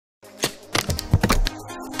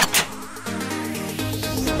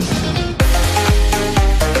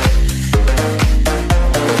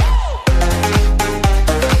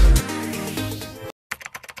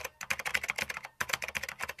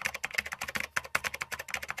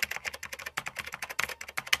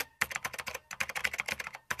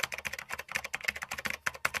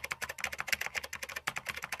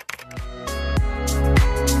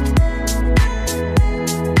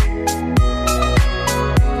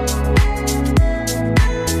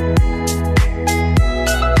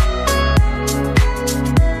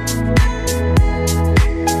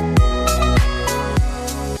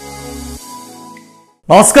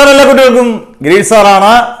നമസ്കാരം എല്ലാ കുട്ടികൾക്കും ഗ്രീൻ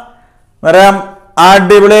സാറാണ്. വരാം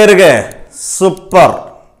അടിപൊളിയായിരിക്കെ സൂപ്പർ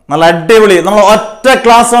നല്ല അടിപൊളി നമ്മൾ ഒറ്റ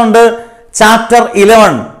ക്ലാസ് ഉണ്ട്. Chapter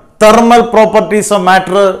 11 thermal properties of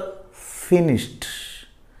matter finished.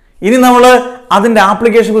 ഇനി നമ്മൾ അതിൻ്റെ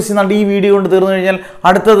ആപ്ലിക്കേഷൻ ക്വസ്റ്റ്യൻ ആണ് ഈ വീഡിയോ കൊണ്ട് തീർന്നു കഴിഞ്ഞാൽ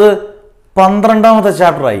അടുത്തത് 12ാമത്തെ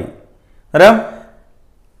ചാപ്റ്ററായി. വരാം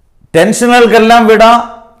ടെൻഷനുകൾക്കെല്ലാം വിടാം,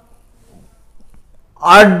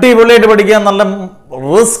 അടിപൊളിയായിട്ട് പഠിക്കുക, നല്ല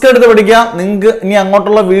റിസ്ക് എടുത്ത് പഠിക്കുക. നിങ്ങൾക്ക് ഇനി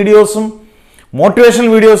അങ്ങോട്ടുള്ള വീഡിയോസും മോട്ടിവേഷണൽ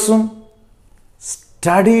വീഡിയോസും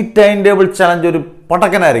സ്റ്റഡി ടൈം ടേബിൾ ചലഞ്ച് ഒരു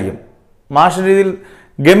പടക്കനായിരിക്കും. മാഷ രീതിയിൽ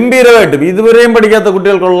ഗംഭീരമായിട്ട് ഇതുവരെയും പഠിക്കാത്ത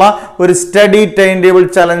കുട്ടികൾക്കുള്ള ഒരു സ്റ്റഡി ടൈം ടേബിൾ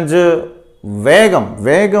ചലഞ്ച് വേഗം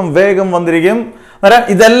വേഗം വേഗം വന്നിരിക്കും.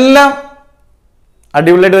 ഇതെല്ലാം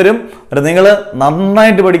അടിപൊളിയായിട്ട് വരും. നിങ്ങൾ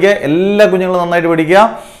നന്നായിട്ട് പഠിക്കുക, എല്ലാ കുഞ്ഞുങ്ങളും നന്നായിട്ട് പഠിക്കുക.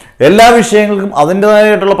 എല്ലാ വിഷയങ്ങൾക്കും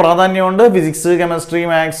അതിൻ്റെതായിട്ടുള്ള പ്രാധാന്യമുണ്ട്. ഫിസിക്സ്, കെമിസ്ട്രി,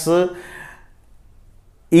 മാത്സ്,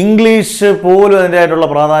 ഇംഗ്ലീഷ് പോലും അതിൻ്റെതായിട്ടുള്ള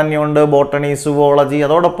പ്രാധാന്യമുണ്ട്. ബോട്ടണി, സുവോളജി,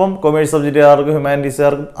 അതോടൊപ്പം കൊമേഴ്സ് സബ്ജക്റ്റുകാർക്കും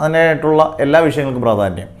ഹ്യൂമാനിറ്റീസുകാർക്കും അതിൻ്റെതായിട്ടുള്ള എല്ലാ വിഷയങ്ങൾക്കും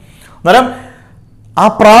പ്രാധാന്യം. അന്നേരം ആ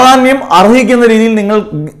പ്രാധാന്യം അർഹിക്കുന്ന രീതിയിൽ നിങ്ങൾ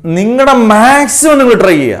നിങ്ങളുടെ മാക്സിമം നിങ്ങൾ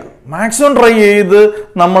ട്രൈ ചെയ്യുക. മാക്സിമം ട്രൈ ചെയ്ത്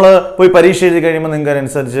നമ്മൾ പോയി പരീക്ഷ എഴുതി കഴിയുമ്പോൾ നിങ്ങൾക്ക്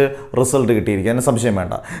അതിനനുസരിച്ച് റിസൾട്ട് കിട്ടിയിരിക്കുക, അതിന് സംശയം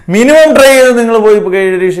വേണ്ട. മിനിമം ട്രൈ ചെയ്ത് നിങ്ങൾ പോയി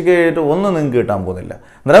പരീക്ഷയ്ക്ക് കഴിഞ്ഞിട്ട് ഒന്നും നിങ്ങൾക്ക് കിട്ടാൻ പോകുന്നില്ല.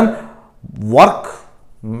 അന്നേരം വർക്ക്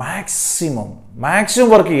മാക്സിമം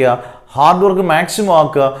വർക്ക് ചെയ്യുക, ഹാർഡ് വർക്ക് മാക്സിമം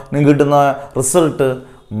ആക്കുക. നിങ്ങൾക്ക് കിട്ടുന്ന റിസൾട്ട്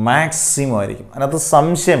മാക്സിമം ആയിരിക്കും, അതിനകത്ത്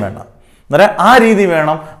സംശയം വേണ്ട. അന്നേരം ആ രീതി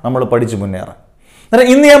വേണം നമ്മൾ പഠിച്ച് മുന്നേറാൻ. അന്നേരം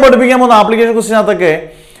ഇന്ന് ഞാൻ പഠിപ്പിക്കാൻ പോകുന്ന ആപ്ലിക്കേഷൻ ക്വസ്റ്റ്യനകത്തൊക്കെ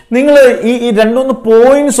നിങ്ങൾ ഈ 2-3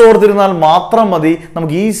 പോയിന്റ്സ് ഓർത്തിരുന്നാൽ മാത്രം മതി.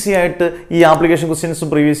 നമുക്ക് ഈസി ആയിട്ട് ഈ ആപ്ലിക്കേഷൻ ക്വസ്റ്റ്യൻസും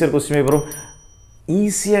പ്രീവിയസ് ഇയർ ക്വസ്റ്റ്യൻ പേപ്പറും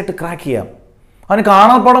ഈസി ആയിട്ട് ക്രാക്ക് ചെയ്യാം. അതിന്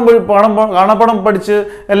കാണാപ്പാടം പഠിച്ച്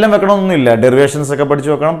എല്ലാം വെക്കണമെന്നൊന്നുമില്ല. ഡെറിവേഷൻസ് ഒക്കെ പഠിച്ച്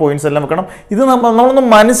വെക്കണം, പോയിന്റ്സ് എല്ലാം വെക്കണം. ഇത് നമ്മളൊന്ന്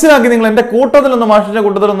മനസ്സിലാക്കി നിങ്ങൾ എൻ്റെ കൂട്ടത്തിലൊന്ന് മാഷിൻ്റെ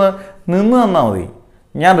കൂട്ടത്തിലൊന്ന് നിന്ന് തന്നാൽ മതി.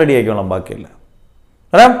 ഞാൻ റെഡി ആക്കിക്കോളാം, ബാക്കിയല്ല.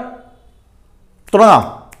 അതാം തുടങ്ങാം.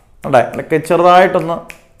 ഉണ്ടേ ഇടയ്ക്ക് ചെറുതായിട്ടൊന്ന്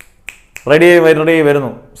റെഡി ആയി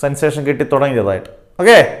വരുന്നു, സെൻസേഷൻ കിട്ടി തുടങ്ങി ചെറുതായിട്ട്.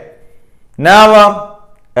 Okay, never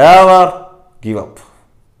ever give up,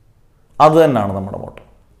 അത് തന്നെയാണ് നമ്മുടെ മോട്ടോ.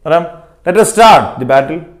 പറയാം let us start the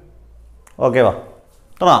battle. Okay, വാ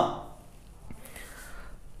തുടങ്ങാം.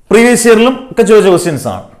 പ്രീവിയസ് ഇയറിലും ഒക്കെ ചോദിച്ച ക്വസ്റ്റ്യൻസ്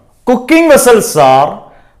ആണ്. Cooking vessels R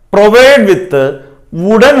provide with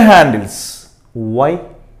wooden handles.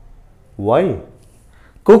 Y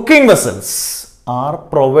cooking vessels are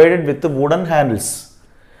provided with wooden handles.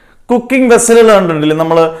 Cooking വെസലുകൾ കണ്ടിട്ടില്ലേ,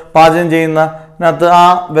 നമ്മൾ പാചകം ചെയ്യുന്നതിനകത്ത് ആ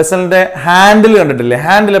വെസലിൻ്റെ ഹാൻഡിൽ കണ്ടിട്ടില്ലേ?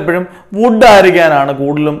 ഹാൻഡിൽ എപ്പോഴും വുഡ് ആയിരിക്കാനാണ്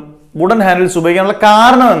കൂടുതലും വുഡൻ ഹാൻഡിൽസ് ഉപയോഗിക്കാനുള്ള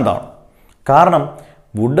കാരണം എന്താണ്? കാരണം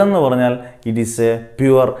വുഡ് എന്ന് പറഞ്ഞാൽ it is A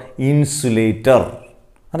pure insulator.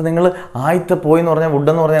 അത് നിങ്ങൾ ആദ്യത്തെ പോയി എന്ന് പറഞ്ഞാൽ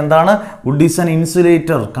വുഡ് എന്ന് പറഞ്ഞാൽ എന്താണ്? Would is an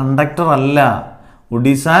insulator, conductor അല്ല.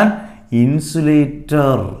 Would is an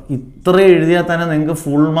insulator. ഇത്ര എഴുതിയാൽ തന്നെ നിങ്ങൾക്ക്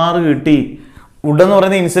ഫുൾ മാർക്ക് കിട്ടി. വുഡ് എന്ന്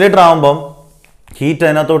പറയുന്നത് ഇൻസുലേറ്റർ ആകുമ്പം ഹീറ്റ്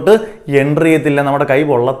അതിനകത്തോട്ട് എൻട്രി ചെയ്യത്തില്ല, നമ്മുടെ കൈ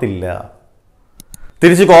പൊള്ളത്തില്ല.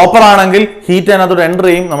 തിരിച്ച് കോപ്പർ ആണെങ്കിൽ ഹീറ്റ് അതിനകത്തോട്ട് എൻട്രി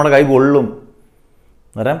ചെയ്യും, നമ്മുടെ കൈ പൊള്ളും.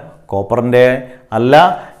 അന്നേരം കോപ്പറിൻ്റെ അല്ല,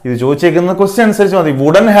 ഇത് ചോദിച്ചേക്കുന്ന ക്വസ്റ്റ്യൻ അനുസരിച്ച് മതി.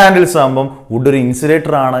 വുഡൻ ഹാൻഡിൽസ് ആകുമ്പം വുഡ് ഒരു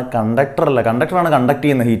ഇൻസുലേറ്റർ ആണ്, കണ്ടക്ടർ അല്ല. കണ്ടക്ടറാണ് കണ്ടക്ട്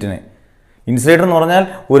ചെയ്യുന്ന ഹീറ്റിനെ. ഇൻസുലേറ്റർ എന്ന് പറഞ്ഞാൽ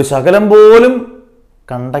ഒരു ശകലം പോലും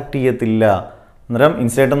കണ്ടക്ട് ചെയ്യത്തില്ല. അന്നേരം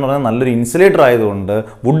ഇൻസുലേറ്റർ എന്ന് പറഞ്ഞാൽ നല്ലൊരു ഇൻസുലേറ്റർ ആയതുകൊണ്ട്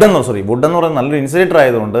വുഡ് എന്ന് പറയുന്നത് നല്ലൊരു ഇൻസുലേറ്റർ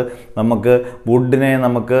ആയതുകൊണ്ട് നമുക്ക് വുഡിനെ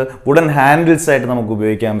വുഡൻ ഹാൻഡിൽസ് ആയിട്ട് നമുക്ക്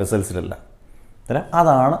ഉപയോഗിക്കാൻ വെസൽസിലല്ല.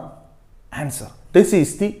 അതാണ് answer. This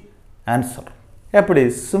is the answer. എപ്പടി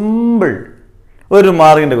സിമ്പിൾ, ഒരു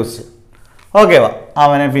മാർക്കിൻ്റെ ക്വസ്റ്റ്യൻ. ഓക്കെ, വാ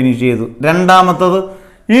അവനെ ഫിനിഷ് ചെയ്തു. രണ്ടാമത്തത്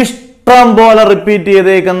ഇഷ്ടം പോലെ റിപ്പീറ്റ്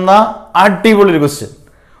ചെയ്തേക്കുന്ന അടിപൊളി ഒരു question.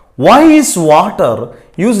 Y is water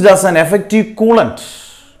used as an effective coolant?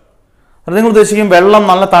 അത് നിങ്ങൾ ഉദ്ദേശിക്കും വെള്ളം,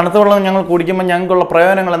 നല്ല തണുത്ത വെള്ളം ഞങ്ങൾ കുടിക്കുമ്പോൾ ഞങ്ങൾക്കുള്ള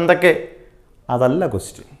പ്രയോജനങ്ങൾ എന്തൊക്കെ? അതല്ല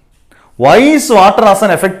question. Y is water as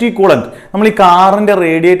an effective coolant? നമ്മൾ ഈ കാറിൻ്റെ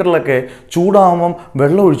റേഡിയേറ്ററിലൊക്കെ ചൂടാകുമ്പം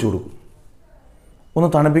വെള്ളം ഒഴിച്ചു കൊടുക്കും, ഒന്ന്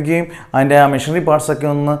തണുപ്പിക്കുകയും അതിൻ്റെ ആ മെഷീനറി പാർട്സൊക്കെ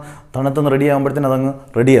ഒന്ന് തണുത്തൊന്ന് റെഡി ആകുമ്പോഴത്തേന് അതങ്ങ്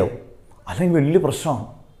റെഡിയാവും. അല്ലെങ്കിൽ വലിയ പ്രശ്നമാണ്.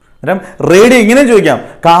 അന്നേരം ഇങ്ങനെ ചോദിക്കാം,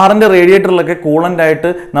 കാറിൻ്റെ റേഡിയേറ്ററിലൊക്കെ കൂളൻ്റായിട്ട്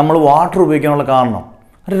നമ്മൾ വാട്ടർ ഉപയോഗിക്കാനുള്ള കാരണം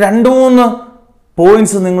 2-3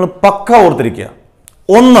 പോയിന്റ്സ് നിങ്ങൾ പക്ക ഓർത്തിരിക്കുക.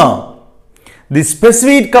 ഒന്ന്, the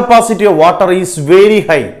specific capacity of water is very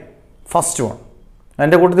high. First one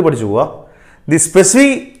എൻ്റെ കൂട്ടത്തിൽ പഠിച്ചു പോവുക.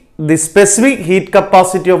 The specific heat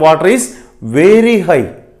capacity of water is very high.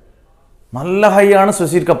 നല്ല ഹൈ ആണ്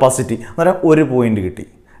സ്പെസിഫിക് കപ്പാസിറ്റി. അന്നേരം 1 പോയിന്റ് കിട്ടി.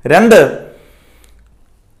 2,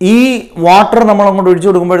 ഈ വാട്ടർ നമ്മൾ അങ്ങോട്ട് ഒഴിച്ചു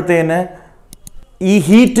കൊടുക്കുമ്പോഴത്തേന് ഈ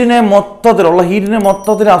ഹീറ്റിനെ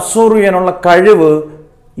മൊത്തത്തിൽ അബ്സോർവ് ചെയ്യാനുള്ള കഴിവ്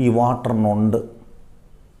ഈ വാട്ടറിനുണ്ട്.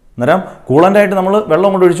 അന്നേരം കൂളൻ്റായിട്ട് നമ്മൾ വെള്ളം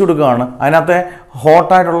കൊണ്ട് ഒഴിച്ചു കൊടുക്കുകയാണ്. അതിനകത്തെ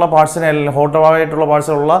ഹോട്ടായിട്ടുള്ള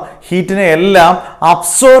പാർട്സിലുള്ള ഹീറ്റിനെ എല്ലാം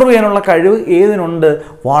അബ്സോർവ് ചെയ്യാനുള്ള കഴിവ് ഏതിനുണ്ട്?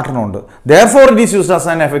 വാട്ടറിനുണ്ട്. Therefore it is used as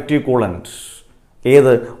an effective coolant.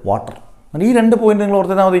 ഏത്? വാട്ടർ. ഈ 2 പോയിന്റ് നിങ്ങൾ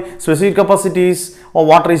ഓർത്താൽ മതി. Specific capacities of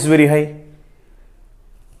water is very high.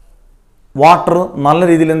 Water നല്ല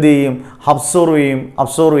രീതിയിൽ എന്ത് ചെയ്യും?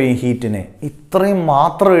 അബ്സോർവ് ചെയ്യും ഹീറ്റിനെ. ഇത്രയും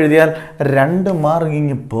മാത്രം എഴുതിയാൽ 2 മാർക്ക്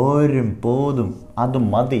ഇങ്ങ് പോതും. അത്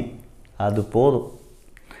മതി, അത് പോതും.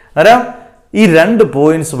 അന്നേരം ഈ 2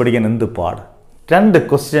 പോയിന്റ്സ് പഠിക്കാൻ എന്ത് പാട്. 2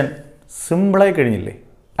 ക്വസ്റ്റ്യൻ സിമ്പിളായി കഴിഞ്ഞില്ലേ?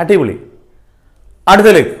 അടിപൊളി.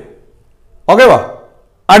 അടുത്തലേക്ക് ഓക്കെ വാ.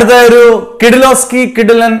 അടുത്ത ഒരു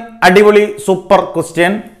കിഡിലൻ അടിപൊളി super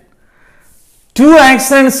question. 2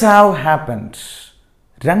 accidents have happened.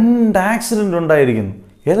 2 accident ഉണ്ടായിരിക്കുന്നു.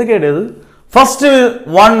 ഏതൊക്കെയാണ് ഇത്? First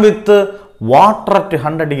one with water at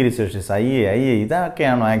 100 degree Celsius. അയ്യേ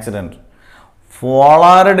ഇതൊക്കെയാണോ ആക്സിഡന്റ്?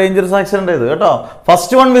 വളരെ ഡേഞ്ചറസ് ആക്സിഡന്റ് ഇത് കേട്ടോ.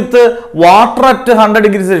 First one with water at 100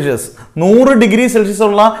 degree Celsius. 100 degree Celsius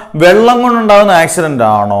ഉള്ള വെള്ളം കൊണ്ടുണ്ടാകുന്ന ആക്സിഡന്റ്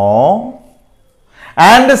ആണോ?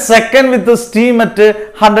 And second with steam at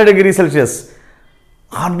 100 degree Celsius.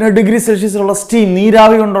 100 degree സെൽഷ്യസിലുള്ള steam,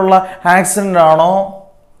 നീരാവി കൊണ്ടുള്ള ആക്സിഡന്റ് ആണോ?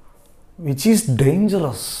 Which is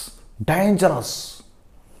dangerous.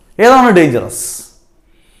 ഏതാണ് ഡേഞ്ചറസ്?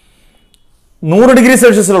 100 ഡിഗ്രി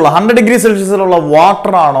സെൽഷ്യസിലുള്ള 100 ഡിഗ്രി സെൽഷ്യസിലുള്ള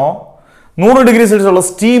വാട്ടർ ആണോ? 100 ഡിഗ്രി സെൽഷ്യസിലുള്ള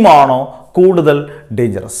സ്റ്റീം ആണോ കൂടുതൽ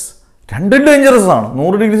ഡേഞ്ചറസ്? 2 ഡേഞ്ചറസ് ആണ്.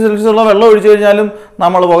 100 ഡിഗ്രി സെൽഷ്യസിലുള്ള വെള്ളം ഒഴിച്ചു കഴിഞ്ഞാലും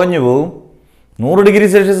നമ്മൾ പുകഞ്ഞു പോകും. 100 ഡിഗ്രി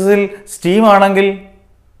സെൽഷ്യസിൽ സ്റ്റീം ആണെങ്കിൽ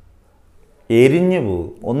എരിഞ്ഞു പോകും,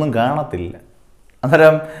 ഒന്നും കാണത്തില്ല.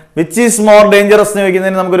 അന്നേരം വിച്ച് ഈസ് മോർ ഡേഞ്ചറസ് എന്ന്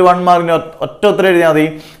ചോദിക്കുന്നതിന് നമുക്കൊരു 1 മാർക്കിന് ഒറ്റ ഉത്തരം എഴുതിയാൽ മതി.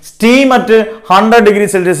 Steam at 100 degree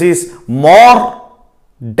Celsius is more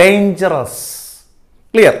dangerous.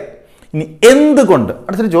 Clear? ഇനി എന്തുകൊണ്ട്?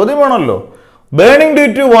 അടുത്തൊരു ചോദ്യം വേണമല്ലോ. Burning due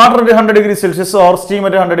to water at 100 degree Celsius or steam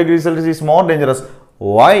at 100 degree Celsius is more dangerous.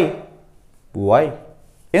 Y?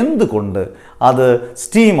 എന്തുകൊണ്ട് അത്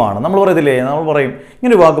സ്റ്റീമാണ്? നമ്മൾ പറയത്തില്ലേ, നമ്മൾ പറയും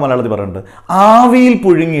ഇങ്ങനെ ഒരു വാക്ക് മലയാളത്തിൽ പറയുന്നുണ്ട്, ആവിയിൽ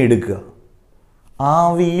പുഴുങ്ങിയെടുക്കുക.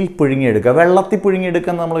 വെള്ളത്തിൽ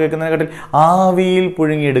പുഴുങ്ങിയെടുക്കുക എന്ന് നമ്മൾ കേൾക്കുന്നതിനെക്കാട്ടിൽ ആവിയിൽ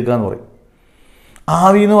പുഴുങ്ങിയെടുക്കുക എന്ന് പറയും.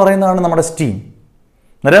 ആവി എന്ന് പറയുന്നതാണ് നമ്മുടെ സ്റ്റീം.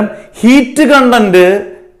 അന്നേരം ഹീറ്റ് കണ്ടന്റ്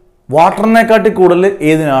വാട്ടറിനെക്കാട്ടി കൂടുതൽ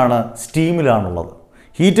ഏതിനാണ്? സ്റ്റീമിലാണുള്ളത്.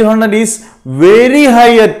 Heat content is very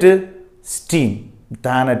high at steam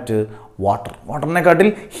than at water. വാട്ടറിനെക്കാട്ടിൽ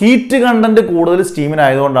heat content കൂടുതൽ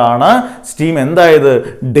സ്റ്റീമിനായതുകൊണ്ടാണ് സ്റ്റീം എന്തായത്?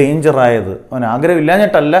 ഡേഞ്ചർ ആയത്. അവൻ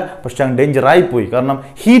ആഗ്രഹമില്ലാഞ്ഞിട്ടല്ല, പക്ഷെ അങ്ങ് ഡേഞ്ചർ ആയിപ്പോയി. കാരണം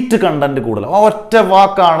ഹീറ്റ് കണ്ടന്റ് കൂടുതൽ. ഒറ്റ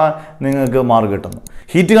വാക്കാണ് നിങ്ങൾക്ക് മാർക്ക് കിട്ടുന്നത്.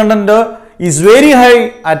 Heat content is very high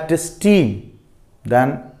at steam than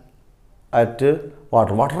at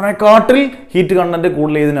water. വാട്ടറിനെക്കാട്ടിൽ heat content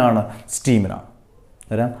കൂടുതൽ ഏതിനാണ്? സ്റ്റീമിനാണ്.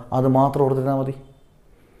 അന്നേരം അത് മാത്രം ഓർത്തിരുന്നാൽ മതി.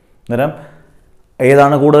 അന്നേരം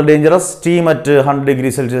ഏതാണ് കൂടുതൽ dangerous? Steam at 100 degree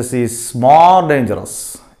Celsius is more dangerous.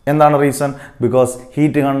 എന്താണ് reason? Because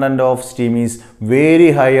heat content of steam is very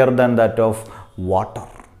higher than that of water.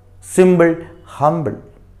 Simple, humble.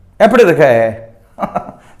 എപ്പടി ഇരിക്കേ?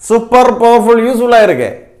 Super powerful, useful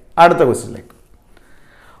ആയിരിക്കേ. അടുത്ത ക്വസ്റ്റ്യനിലേക്ക്.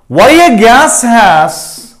 Y A gas has,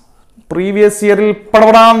 previous ഇയറിൽ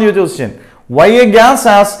പടപടാന്ന് ചോദിച്ച question. Y A gas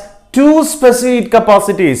has 2 specific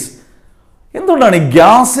capacities. എന്തുകൊണ്ടാണ് ഈ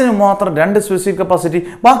ഗ്യാസിന് മാത്രം 2 സ്പെസിഫിക് കപ്പാസിറ്റി?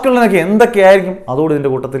 ബാക്കിയുള്ളതൊക്കെ എന്തൊക്കെയായിരിക്കും? അതോട് ഇതിൻ്റെ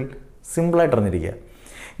കൂട്ടത്തിൽ സിമ്പിളായിട്ട് അറിഞ്ഞിരിക്കുക.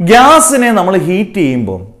 ഗ്യാസിനെ നമ്മൾ ഹീറ്റ്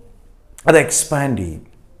ചെയ്യുമ്പം അത് എക്സ്പാൻഡ് ചെയ്യും.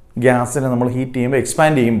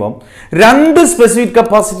 എക്സ്പാൻഡ് ചെയ്യുമ്പം 2 സ്പെസിഫിക്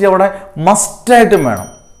കപ്പാസിറ്റി അവിടെ മസ്റ്റായിട്ടും വേണം.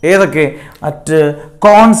 ഏതൊക്കെ? At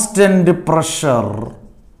constant pressure.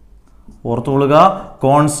 ഓർത്തുകൊള്ളുക,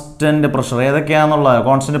 constant pressure. ഏതൊക്കെയാണെന്നുള്ള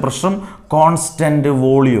constant പ്രഷറും കോൺസ്റ്റന്റ്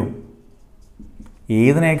വോളിയം.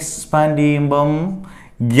 ഏതിനെ എക്സ്പാൻഡ് ചെയ്യുമ്പം?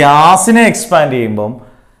 ഗ്യാസിനെ എക്സ്പാൻഡ് ചെയ്യുമ്പം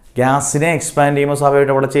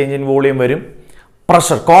സ്വാഭാവികമായിട്ട് അവിടെ ചേഞ്ച് ഇൻ വോളിയം വരും.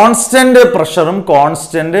 പ്രഷർ, കോൺസ്റ്റന്റ് പ്രഷറും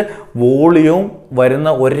കോൺസ്റ്റന്റ് വോളിയവും വരുന്ന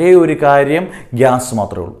ഒരേ ഒരു കാര്യം ഗ്യാസ്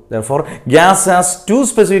മാത്രമേ ഉള്ളൂ. Therefore, gas has 2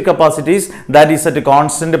 specific capacities, that is at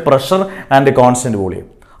constant pressure and constant volume.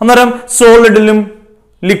 അന്നേരം സോളിഡിലും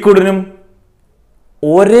ലിക്വിഡിനും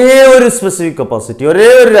ഒരേ ഒരു സ്പെസിഫിക് കപ്പാസിറ്റി, ഒരേ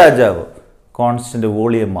ഒരു രാജാവ്, കോൺസ്റ്റന്റ്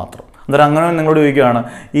വോളിയം മാത്രം. അന്നേരം അങ്ങനെ നിങ്ങളോട് ചോദിക്കുകയാണ്,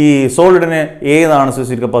 ഈ സോളിഡിന് ഏതാണ്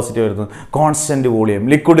സ്പെസിഫിക് കപ്പാസിറ്റി വരുന്നത്? Constant volume.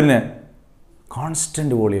 ലിക്വിഡിന്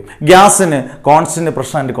constant volume. ഗ്യാസിന് constant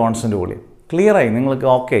pressure and constant volume. ക്ലിയറായി നിങ്ങൾക്ക്?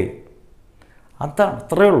 ഓക്കെ, അതാണ്,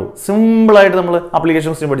 അത്രയേ ഉള്ളൂ. സിമ്പിളായിട്ട് നമ്മൾ ആപ്ലിക്കേഷൻ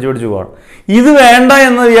ക്വസ്റ്റ്യൻ പഠിച്ചു പോവാണ്. ഇത് വേണ്ട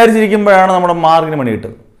എന്ന് വിചാരിച്ചിരിക്കുമ്പോഴാണ് നമ്മുടെ മാർക്കിന് മണി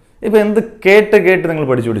കിട്ടുന്നത്. ഇപ്പം എന്ത് കേട്ട് നിങ്ങൾ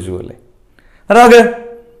പഠിച്ചു പോകല്ലേ. അതാ നമുക്ക്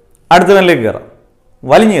അടുത്തവനിലേക്ക് കയറാം,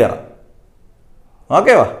 വലിഞ്ഞു കയറാം.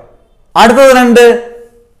 ഓക്കെ വാ. അടുത്തത് 2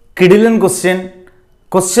 കിടിലൻ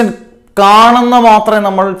ക്വസ്റ്റ്യൻ കാണുന്ന മാത്രമേ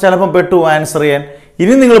നമ്മൾ ചിലപ്പം പെട്ടു ആൻസർ ചെയ്യാൻ.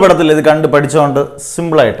 ഇനി നിങ്ങൾ പെടത്തില്ല, ഇത് കണ്ട് പഠിച്ചുകൊണ്ട്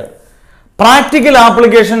സിമ്പിളായിട്ട്. Practical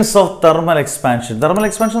applications of thermal expansion. Thermal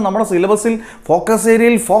expansion നമ്മുടെ സിലബസിൽ ഫോക്കസ്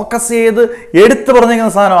ഏരിയയിൽ ഫോക്കസ് ചെയ്ത് എടുത്തു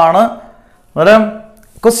പറഞ്ഞിരിക്കുന്ന സാധനമാണ്. അന്നേരം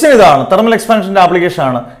ക്വസ്റ്റ്യൻ ഇതാണ്, തെർമൽ എക്സ്പാൻഷൻ്റെ ആപ്ലിക്കേഷൻ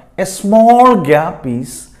ആണ്. A small gap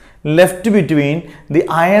is left between the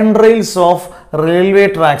iron rails of railway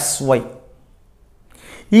tracks Y.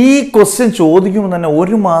 ഈ ക്വസ്റ്റ്യൻ ചോദിക്കുമ്പോൾ തന്നെ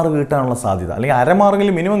 1 മാർക്ക് കിട്ടാനുള്ള സാധ്യത, അല്ലെങ്കിൽ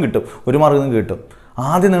അരമാർക്കെങ്കിലും മിനിമം കിട്ടും, 1 മാർക്ക് കിട്ടും.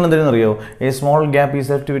 ആദ്യം നിങ്ങൾ എന്തെങ്കിലും അറിയോ? A small gap is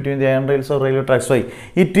left between the iron rails of railway tracks Y.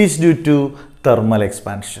 It is due to thermal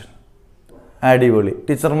expansion. അടിപൊളി.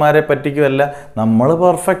 ടീച്ചർമാരെ പറ്റിക്കുമല്ല, നമ്മൾ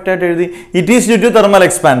പെർഫെക്റ്റ് ആയിട്ട് എഴുതി it is due to thermal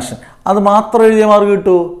expansion. അത് മാത്രം എഴുതിയ മാർക്ക്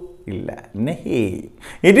കിട്ടുമോ? ഇല്ല.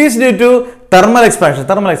 It is due to thermal expansion.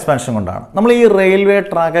 Thermal expansion കൊണ്ടാണ്. നമ്മൾ ഈ റെയിൽവേ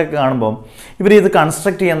ട്രാക്കൊക്കെ കാണുമ്പം ഇവർ ഇത്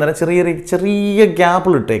കൺസ്ട്രക്ട് ചെയ്യാൻ നേരം ചെറിയ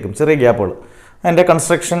ഗ്യാപ്പുകൾ ഇട്ടേക്കും, ചെറിയ ഗ്യാപ്പുകൾ. അതിൻ്റെ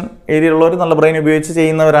കൺസ്ട്രക്ഷൻ ഏരിയയിലുള്ളവർ നല്ല ബ്രെയിൻ ഉപയോഗിച്ച്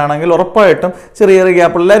ചെയ്യുന്നവരാണെങ്കിൽ ഉറപ്പായിട്ടും ചെറിയ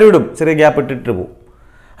ഗ്യാപ്പ് എല്ലാവരും ഇടും, ചെറിയ ഗ്യാപ്പ് ഇട്ടിട്ട് പോകും.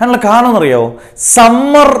 അതിനുള്ള കാരണം എന്നറിയാമോ?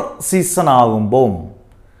 സമ്മർ സീസൺ ആകുമ്പം,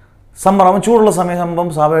 സമ്മർ ആകുമ്പോൾ ചൂടുള്ള സമയമാകുമ്പം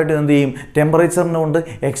സ്വാഭാവികമായിട്ട് എന്ത് ചെയ്യും? ടെമ്പറേച്ചറിനെ കൊണ്ട്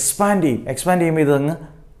എക്സ്പാൻഡ് ചെയ്യുമ്പോൾ ഇതങ്ങ്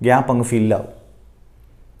ഗ്യാപ്പ് അങ്ങ് ഫില്ലാവും.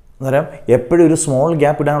 അന്നേരം എപ്പോഴും ഒരു സ്മോൾ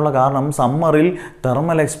ഗ്യാപ്പ് ഇടാനുള്ള കാരണം സമ്മറിൽ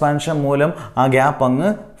തെർമൽ എക്സ്പാൻഷൻ മൂലം ആ ഗ്യാപ്പ് അങ്ങ്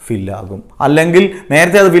ഫില്ലാകും. അല്ലെങ്കിൽ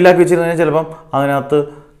നേരത്തെ അത് ഫില്ലാക്കി വെച്ചിരുന്നു കഴിഞ്ഞാൽ ചിലപ്പം അതിനകത്ത്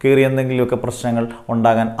കയറി എന്തെങ്കിലുമൊക്കെ പ്രശ്നങ്ങൾ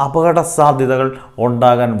ഉണ്ടാകാൻ, അപകട സാധ്യതകൾ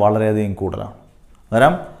ഉണ്ടാകാൻ വളരെയധികം കൂടുതലാണ്.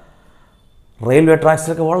 അന്നേരം റെയിൽവേ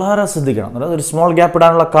ട്രാക്സിലൊക്കെ വളരെ ശ്രദ്ധിക്കണം. അതായത് ഒരു സ്മോൾ ഗ്യാപ്പ്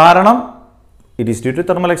ഇടാനുള്ള കാരണം it is due to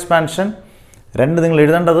thermal expansion. 2 നിങ്ങൾ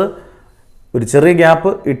എഴുതേണ്ടത്, ഒരു ചെറിയ ഗ്യാപ്പ്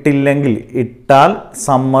ഇട്ടാൽ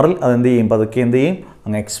സമ്മറിൽ അതെന്ത് ചെയ്യും? പതുക്കെ എന്ത് ചെയ്യും?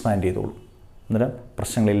 അങ്ങ് എക്സ്പാൻഡ് ചെയ്തോളൂ. അന്നേരം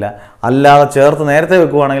പ്രശ്നങ്ങളില്ല. അല്ലാതെ ചേർത്ത് നേരത്തെ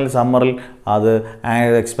വെക്കുകയാണെങ്കിൽ സമ്മറിൽ അത്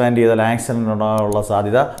എക്സ്പാൻഡ് ചെയ്താൽ ആക്സിഡൻറ്റ് ഉണ്ടാകാനുള്ള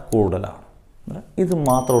സാധ്യത കൂടുതലാണ്. ഇത്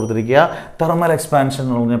മാത്രം ഓർത്തിരിക്കുക. തെർമൽ എക്സ്പാൻഷൻ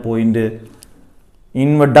എന്ന് പറഞ്ഞ പോയിന്റ്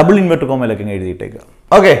ഡബിൾ ഇൻവെർട്ട് കോമയിലൊക്കെ എഴുതിയിട്ടേക്കുക.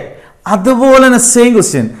 ഓക്കെ. അതുപോലെ തന്നെ same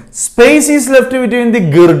question, space is left between the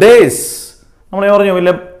ഗിർഡേഴ്സ്. നമ്മൾ പറഞ്ഞു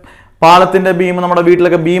ഇല്ല, പാലത്തിൻ്റെ ബീം, നമ്മുടെ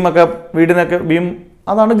വീട്ടിലൊക്കെ ബീമൊക്കെ, വീടിനൊക്കെ ബീം,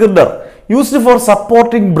 അതാണ് girder. Used for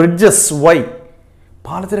supporting bridges Y.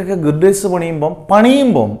 പാലത്തിലൊക്കെ ഗിർഡേഴ്സ്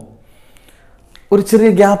പണിയുമ്പം ഒരു ചെറിയ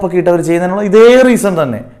ഗ്യാപ്പൊക്കെ ഇട്ട് അവർ ചെയ്യുന്നതിനുള്ള ഇതേ റീസൺ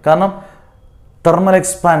തന്നെ. കാരണം thermal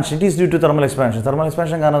expansion, it is due to thermal expansion. Thermal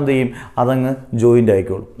expansion കാരണം എന്ത് ചെയ്യും? അതങ്ങ് ജോയിൻ്റ്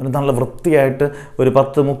ആയിക്കോളും. നല്ല വൃത്തിയായിട്ട് ഒരു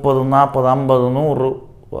 10, 30, 40, 50, 100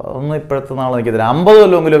 ഒന്നും ഇപ്പോഴത്തെ നാളെ നിൽക്കത്തില്ല, 50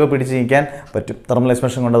 കൊല്ലമെങ്കിലുമൊക്കെ പിടിച്ച് നിൽക്കാൻ പറ്റും. തെർമൽ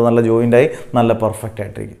എക്സ്പാൻഷൻ കൊണ്ട് അത് നല്ല ജോയിൻ്റായി നല്ല പെർഫെക്റ്റ്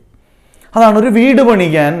ആയിട്ടിരിക്കും. അതാണ് ഒരു വീട്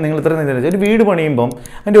പണിയാൻ നിങ്ങൾ ഇത്രയും നീ ഒരു വീട് പണിയുമ്പം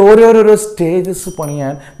അതിൻ്റെ ഓരോരോ സ്റ്റേജസ്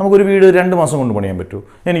പണിയാൻ നമുക്കൊരു വീട് 2 മാസം കൊണ്ട് പണിയാൻ പറ്റൂ.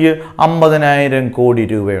 എനിക്ക് 50,000 കോടി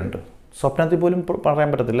രൂപയുണ്ട്, സ്വപ്നത്തിൽ പോലും പറയാൻ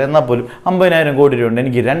പറ്റത്തില്ല, എന്നാൽ പോലും 50,000 കോടി രൂപയുണ്ട്,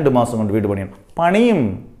 എനിക്ക് 2 മാസം കൊണ്ട് വീട് പണിയും.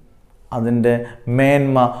 അതിൻ്റെ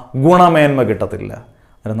ഗുണമേന്മ കിട്ടത്തില്ല.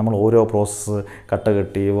 അന്നേരം നമ്മൾ ഓരോ പ്രോസസ്സ് കട്ട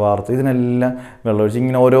കെട്ടി വാർത്ത് ഇതിനെല്ലാം വെള്ളമൊഴിച്ച്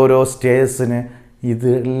ഇങ്ങനെ ഓരോരോ സ്റ്റേജസിന്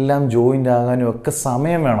ഇതെല്ലാം ജോയിൻ്റ് ആകാനും ഒക്കെ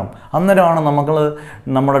സമയം വേണം. അന്നേരമാണ്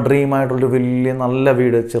നമ്മുടെ ഡ്രീമായിട്ടുള്ളൊരു വലിയ നല്ല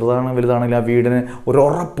വീട്, ചെറുതാണെങ്കിലും വലുതാണെങ്കിലും ആ വീടിന് ഒരു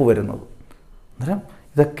ഉറപ്പ് വരുന്നത്. അന്നേരം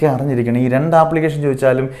ഇതൊക്കെ അറിഞ്ഞിരിക്കണം. ഈ 2 ആപ്ലിക്കേഷൻ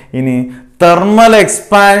ചോദിച്ചാലും ഇനി തെർമൽ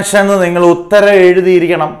എക്സ്പാൻഷൻ നിങ്ങൾ ഉത്തരം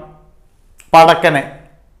എഴുതിയിരിക്കണം. പടക്കനെ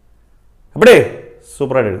എവിടെ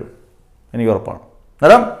സൂപ്പറായിട്ട് എഴുതും, എനിക്ക് ഉറപ്പാണ്.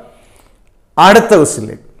 അന്നേരം അടുത്ത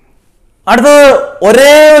ക്വസ്റ്റ്യനിലേക്ക്, അടുത്തത്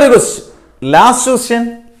ഒരേ ഒരു question, last question.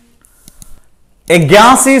 A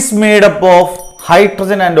gas is made up of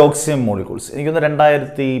hydrogen and oxygen molecules. എനിക്കൊന്ന്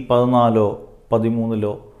 2014,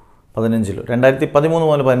 13, 15, 2013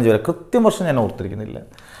 മുതൽ 15 വരെ, കൃത്യം വർഷം ഞാൻ ഓർത്തിരിക്കുന്നില്ല.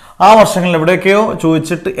 ആ വർഷങ്ങളിൽ എവിടെയൊക്കെയോ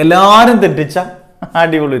ചോദിച്ചിട്ട് എല്ലാവരും തെറ്റിച്ച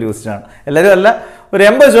അടിപൊളി ഒരു ക്വസ്റ്റ്യനാണ്. എല്ലാവരും അല്ല, ഒരു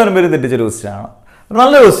 80% പേര് തെറ്റിച്ചൊരു ക്വസ്റ്റ്യനാണ്.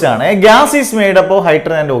 നല്ല ക്വസ്റ്റ്യനാണ്. A gas is made up of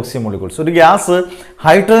hydrogen and oxygen molecules. ഒരു ഗ്യാസ്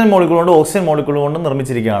ഹൈഡ്രജൻ മോളിക്യൂൾ കൊണ്ട് ഓക്സിജൻ മോളിക്യൂൾ കൊണ്ട്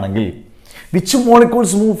നിർമ്മിച്ചിരിക്കുകയാണെങ്കിൽ വിച്ച്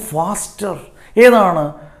മോളിക്യൂൾസ് മൂവ് ഫാസ്റ്റർ? ഏതാണ്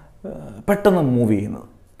പെട്ടെന്ന് മൂവ് ചെയ്യുന്നത്?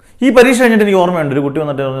 ഈ പരീക്ഷ കഴിഞ്ഞിട്ട് എനിക്ക് ഓർമ്മയുണ്ട്, ഒരു കുട്ടി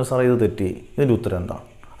വന്നിട്ട് പറഞ്ഞു, സാറേ ഇത് തെറ്റി, ഇതിൻ്റെ ഉത്തരം എന്താണ്?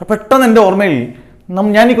 പെട്ടെന്ന് എൻ്റെ ഓർമ്മയിൽ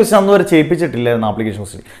ഞാൻ ഈ ക്വസ്റ്റ്യൻ അന്ന് വരെ ചെയ്യിപ്പിച്ചിട്ടില്ലായിരുന്നു ആപ്ലിക്കേഷൻ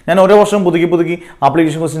ക്വസ്റ്റ്യൻ. ഞാൻ ഓരോ വർഷം പുതുക്കി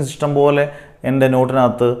ആപ്ലിക്കേഷൻ ക്വസ്റ്റ്യൻ ഇഷ്ടം പോലെ എൻ്റെ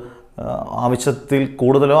നോട്ടിനകത്ത് ആവശ്യത്തിൽ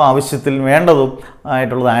കൂടുതലോ ആവശ്യത്തിൽ വേണ്ടതും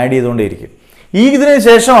ആയിട്ടുള്ളത് ആഡ് ചെയ്തുകൊണ്ടേയിരിക്കും. ഇതിന്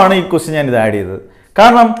ശേഷമാണ് ഈ ക്വസ്റ്റ്യൻ ഞാൻ ഇത് ആഡ് ചെയ്തത്.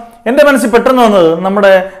 കാരണം എൻ്റെ മനസ്സിൽ പെട്ടെന്ന് വന്നത്,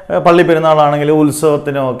 നമ്മുടെ പള്ളി പെരുന്നാളാണെങ്കിലും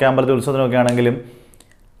ഉത്സവത്തിനോ ഒക്കെ, അമ്പലത്തിൽ ഉത്സവത്തിനോ ഒക്കെ ആണെങ്കിലും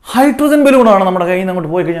ഹൈഡ്രജൻ ബലൂണാണ് നമ്മുടെ കയ്യിൽ നിന്ന്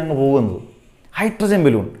അങ്ങോട്ട് പോയി കഴിഞ്ഞാൽ അങ്ങ് പോകുന്നത്. ഹൈഡ്രജൻ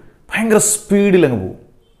ബലൂൺ ഭയങ്കര സ്പീഡിൽ അങ്ങ് പോകും.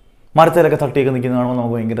 മരത്തിലൊക്കെ തട്ടിയൊക്കെ നിൽക്കുന്ന കാണുമ്പോൾ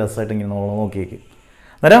നമുക്ക് ഭയങ്കര രസമായിട്ട് ഇങ്ങനെ നമ്മൾ നോക്കിയേക്കും.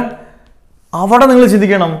 അന്നേരം അവിടെ നിങ്ങൾ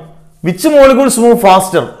ചിന്തിക്കണം, which molecules move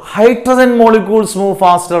faster? Hydrogen molecules move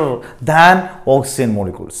faster than oxygen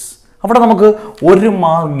molecules. അവിടെ നമുക്ക് 1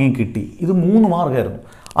 മാർക്ക് കിട്ടി. ഇത് 3 മാർക്കായിരുന്നു.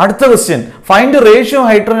 അടുത്ത question, find ratio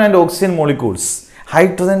hydrogen and oxygen molecules.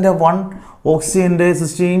 ഹൈഡ്രജൻ്റെ 1, ഓക്സിജൻ്റെ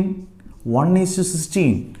 16,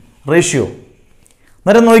 1:16 റേഷ്യോ.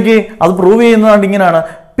 അന്നേരം നോക്കി അത് പ്രൂവ് ചെയ്യുന്നതാണ് ഇങ്ങനെയാണ്.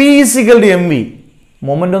 P is equal to M V,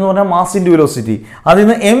 moment എന്ന് പറഞ്ഞാൽ മാസ് ഇൻറ്റു വെലോസിറ്റി. അതിൽ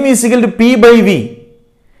നിന്ന് M is equal to P by V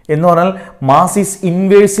എന്ന് പറഞ്ഞാൽ mass is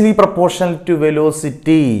inversely proportional to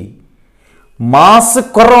velocity. Mass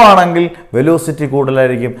കുറവാണെങ്കിൽ വെലോസിറ്റി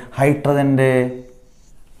കൂടുതലായിരിക്കും. ഹൈഡ്രജൻ്റെ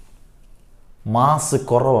മാസ്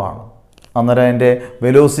കുറവാണ്, അന്നേരം അതിൻ്റെ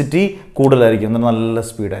വെലോസിറ്റി കൂടുതലായിരിക്കും, അന്നേരം നല്ല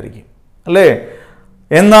സ്പീഡായിരിക്കും അല്ലേ.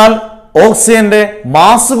 എന്നാൽ ഓക്സിജൻ്റെ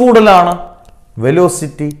മാസ് കൂടുതലാണ്,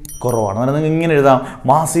 വെലോസിറ്റി കുറവാണ്. അന്നേരം നിങ്ങൾക്ക് ഇങ്ങനെ എഴുതാം,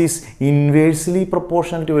 mass is inversely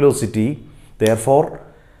proportional to velocity, therefore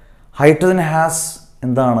hydrogen has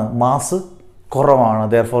എന്താണ് മാസ് കുറവാണ്,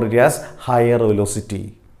 therefore it has higher velocity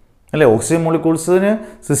അല്ലേ. ഓക്സിജൻ മോളിക്യൂൾസിന്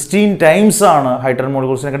 16 ടൈംസ് ആണ് ഹൈഡ്രജൻ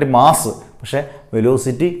മോളിക്യൂൾസിനെ കാട്ടി മാസ്, പക്ഷേ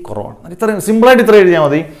വെലോസിറ്റി കുറവാണ്. ഇത്രയും സിമ്പിളായിട്ട് ഇത്ര എഴുതിയാൽ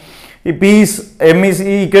മതി. ഈ പീസ് എം ഈസ്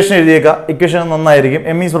ഈ ഇക്വേഷൻ എഴുതിയേക്കാം, ഇക്വേഷൻ നന്നായിരിക്കും.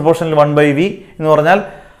 എം ഈസ് പ്രൊപ്പോർഷണൽ 1/v എന്ന് പറഞ്ഞാൽ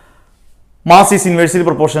mass is inversely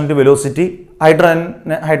proportional to velocity.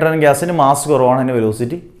 Hydrogen ഗ്യാസിന് മാസ് കുറവാണ്, അതിന്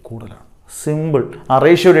വെലോസിറ്റി കൂടുതലാണ്. സിമ്പിൾ. ആ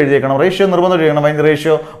റേഷ്യോ എഴുതിയേക്കണം, റേഷ്യോ നിർബന്ധം എഴുതിയേക്കണം. അതിൻ്റെ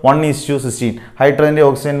റേഷ്യോ 1:16. ഹൈഡ്രജൻ്റെ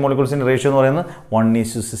ഓക്സിജൻ മോളിക്യൂൾസിൻ്റെ റേഷ്യോ എന്ന് പറയുന്നത്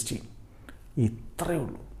 1:16. ഇത്രയേ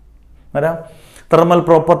ഉള്ളൂ. അന്നേരം thermal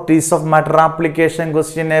properties of matter application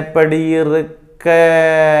question എപ്പടി ഇറുക്കെ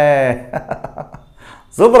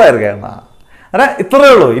സൂപ്പറായിരിക്കും. അതെ, ഇത്രയേ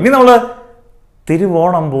ഉള്ളൂ. ഇനി നമ്മൾ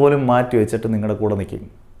തിരുവോണം പോലും മാറ്റി വെച്ചിട്ട് നിങ്ങളുടെ കൂടെ നിൽക്കും.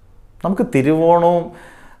 നമുക്ക് തിരുവോണവും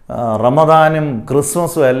റമദാനും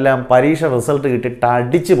ക്രിസ്മസും എല്ലാം പരീക്ഷ റിസൾട്ട് കിട്ടിയിട്ട്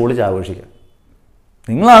അടിച്ച് പൊളിച്ച് ആഘോഷിക്കാം.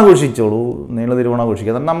 നിങ്ങൾ ആഘോഷിച്ചോളൂ, നിങ്ങൾ തിരുവോണം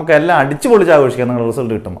ആഘോഷിക്കുക. എന്നാൽ നമുക്ക് എല്ലാം അടിച്ച് പൊളിച്ച് ആഘോഷിക്കാം നിങ്ങളുടെ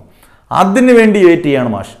റിസൾട്ട് കിട്ടുമ്പോൾ. അതിന് വേണ്ടി വെയിറ്റ്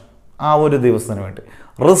ചെയ്യാണ് മാഷ്, ആ ഒരു ദിവസത്തിന് വേണ്ടി.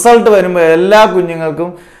 റിസൾട്ട് വരുമ്പോൾ എല്ലാ കുഞ്ഞുങ്ങൾക്കും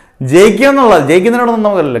ജയിക്കുന്നതിനോടൊന്നും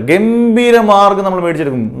നമുക്കല്ല, ഗംഭീര മാർക്ക് നമ്മൾ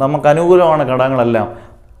മേടിച്ചെടുക്കും. നമുക്ക് അനുകൂലമാണ് ഘടകങ്ങളെല്ലാം.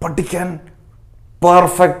 പഠിക്കാൻ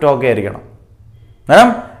പെർഫെക്റ്റ് ഓക്കെ ആയിരിക്കണം.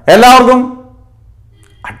 എല്ലാവർക്കും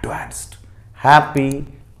advanced happy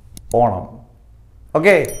Onam.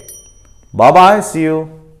 Okay, bye bye, C U.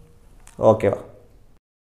 Okay.